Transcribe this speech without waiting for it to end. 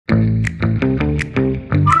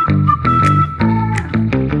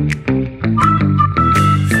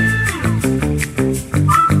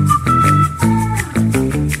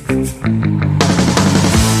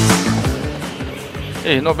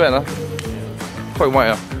not bad, quite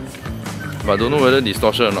wide. But don't know whether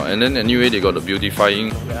distortion or not. And then anyway, they got the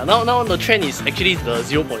beautifying. Yeah, now the trend is actually the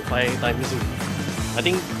 0.5 times zoom. I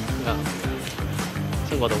think,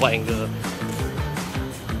 so got the wide angle.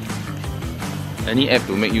 Any app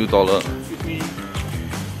to make you taller?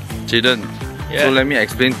 Jaden, yeah. So let me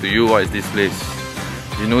explain to you what is this place.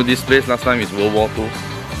 You know this place last time is World War II.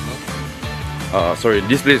 Sorry,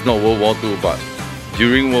 this place is not World War II, but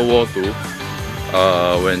during World War II,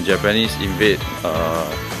 when Japanese invade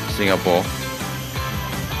Singapore,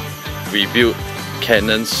 we built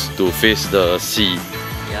cannons to face the sea,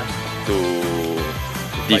 to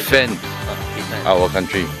defend our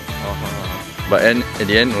country. But at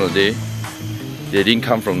the end of the day, they didn't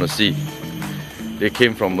come from the sea. They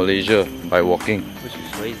came from Malaysia by walking. Which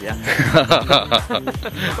is crazy, yeah.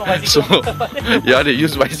 So, yeah, they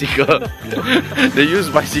use bicycle. They use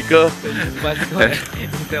bicycle.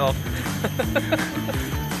 Instead of.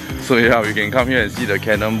 So yeah, we can come here and see the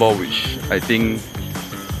cannonball, which I think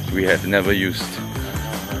we have never used.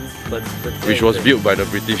 Which was built by the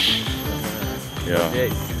British. Yeah.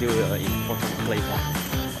 It's still an important place.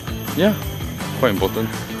 Yeah, quite important.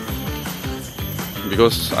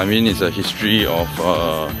 Because I mean, it's a history of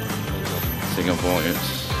Singapore.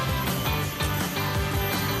 Yes.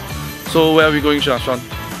 So where are we going, Sean?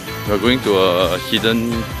 We're going to a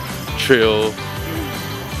hidden trail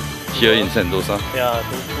here in Sentosa. Yeah,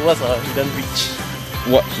 towards a hidden beach.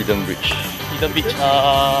 What hidden beach? Hidden beach.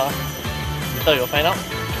 Later you'll find out.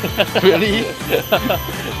 Really?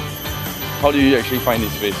 How do you actually find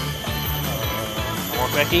this place? I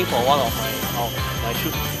was tracking for one of my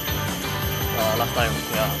shoots last time.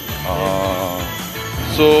 Yeah.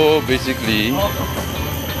 So basically,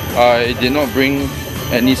 I did not bring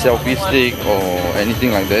any selfie stick or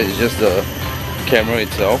anything like that. It's just the camera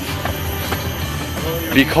itself.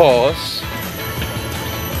 Because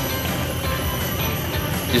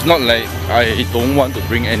it's not like I don't want to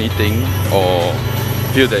bring anything or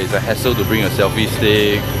feel that it's a hassle to bring a selfie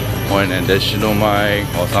stick or an additional mic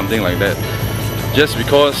or something like that. Just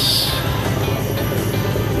because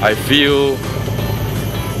I feel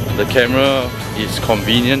the camera is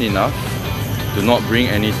convenient enough to not bring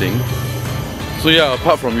anything. So yeah,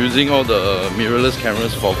 apart from using all the mirrorless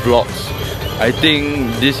cameras for vlogs, I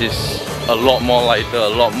think this is a lot more lighter, a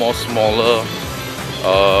lot more smaller.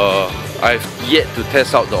 I've yet to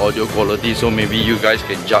test out the audio quality, so maybe you guys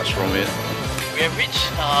can judge from it. We have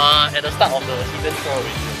reached at the start of the hidden trail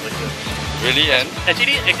already over here. Really? And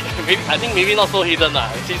actually I think maybe not so hidden.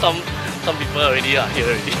 I see some people already are here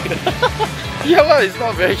already. yeah, it's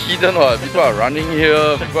not very hidden. People are running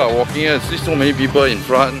here, people are walking here. I see so many people in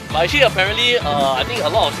front. But actually apparently I think a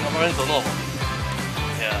lot of Singaporeans don't know about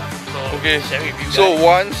it. Yeah. So okay. Share with you guys. So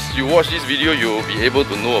once you watch this video, you will be able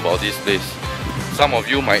to know about this place. Some of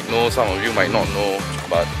you might know, some of you might not know,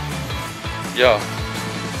 but yeah.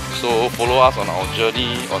 So follow us on our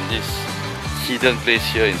journey on this hidden place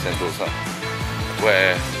here in Sentosa,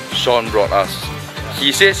 where Sean brought us.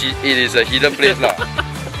 He says it is a hidden place lah,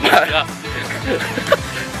 but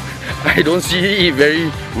I don't see it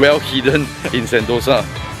very well hidden in Sentosa.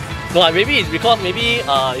 No, maybe it's because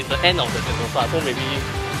it's the end of the Sentosa, so maybe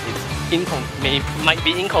it's might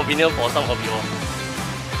be inconvenient for some of you.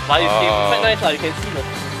 But it's quite nice, you can see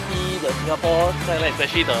the Singapore skyline,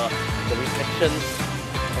 especially the reflections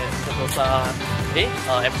at Sentosa,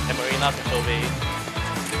 Marina Central Bay.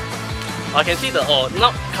 I can see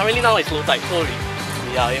currently now it's low tide, so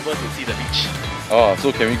we are able to see the beach. Oh,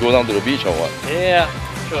 so can we go down to the beach or what? Yeah,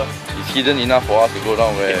 sure. It's hidden enough for us to go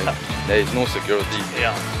down where there is no security.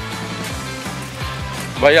 Yeah.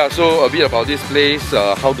 But yeah, so a bit about this place,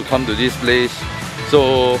 how to come to this place.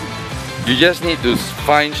 So you just need to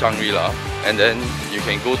find Shangri-La and then you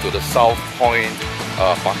can go to the South Point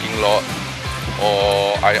parking lot,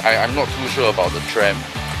 or I'm not too sure about the tram.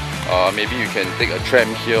 Maybe you can take a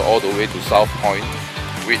tram here all the way to South Point,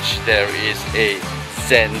 which there is a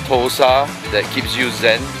Sentosa that keeps you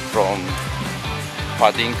zen from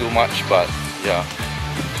partying too much, but yeah.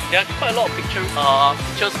 There are quite a lot of picture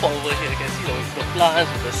spot over here. You can see the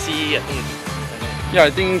plants with the sea. I think yeah,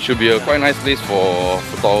 I think it should be a quite nice place for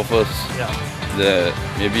photographers. Yeah. That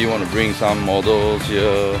maybe you want to bring some models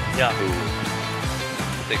here to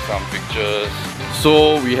take some pictures.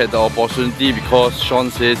 So we had the opportunity because Sean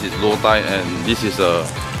says it's low tide and this is a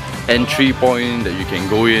entry point that you can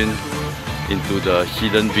go into the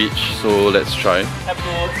hidden beach. So let's try. Have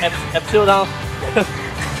to abseil down.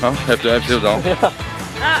 Huh? Have to abseil down?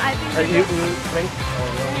 I think you rank?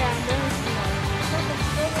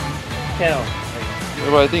 Yeah.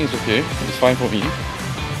 But I think it's okay. It's fine for me.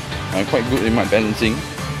 I'm quite good in my balancing.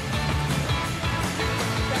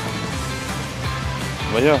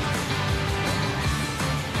 But yeah,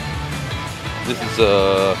 this is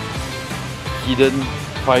a hidden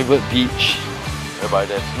private beach whereby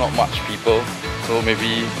there's not much people, so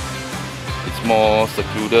maybe it's more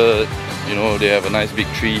secluded. You know, they have a nice big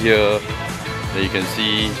tree here that you can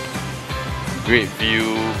see, great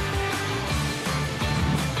view,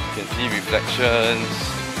 you can see reflections.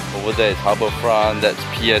 Over there is Harbourfront, that's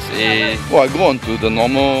PSA. Well, I go on to the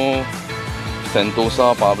normal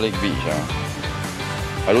Sentosa public beach.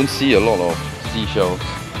 I don't see a lot of seashells,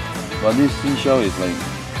 but this seashell is like,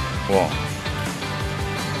 wow,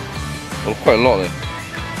 oh, quite a lot.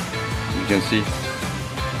 You can see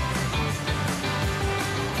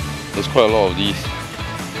there's quite a lot of these,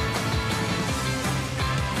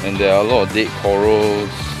 and there are a lot of dead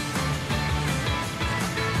corals.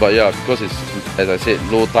 But yeah, because it's, as I said,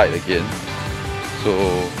 low tide again, so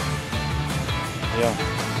yeah,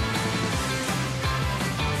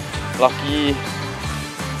 lucky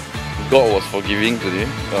God was forgiving today.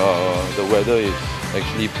 The weather is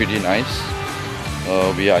actually pretty nice.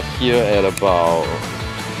 We are here at about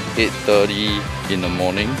 8:30 in the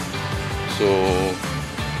morning, so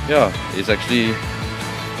yeah, it's actually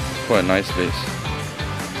quite a nice place.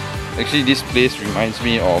 Actually, this place reminds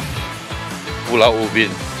me of Pulau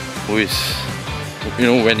Ubin, who is, you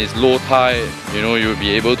know, when it's low tide, you know, you'll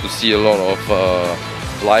be able to see a lot of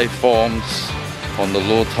life forms on the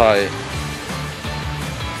low tide.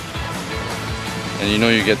 And you know,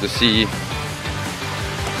 you get to see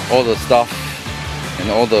all the stuff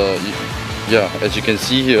and all the, yeah, as you can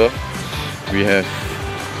see here, we have,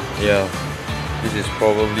 yeah, this is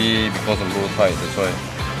probably because of low tide, that's why.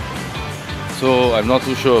 So I'm not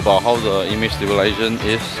too sure about how the image stabilization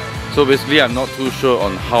is. So basically I'm not too sure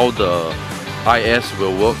on how the IS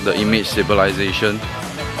will work, the image stabilization.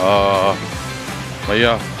 But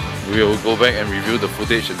yeah, we'll go back and review the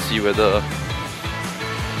footage and see whether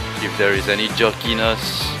if there is any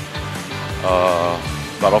jerkiness.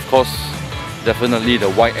 But of course, definitely the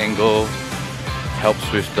wide angle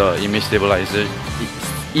helps with the image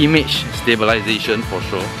stabilization for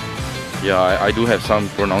sure. Yeah, I do have some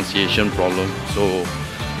pronunciation problem, so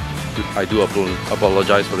I do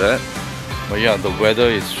apologize for that. But yeah, the weather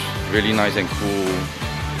is really nice and cool.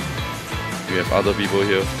 We have other people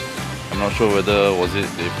here. I'm not sure whether was it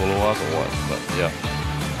they follow us or what, but yeah.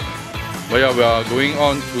 But yeah, we are going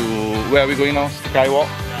on to, where are we going now? Skywalk?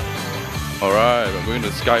 Alright, we're going to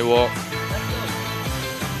Skywalk.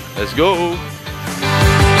 Let's go!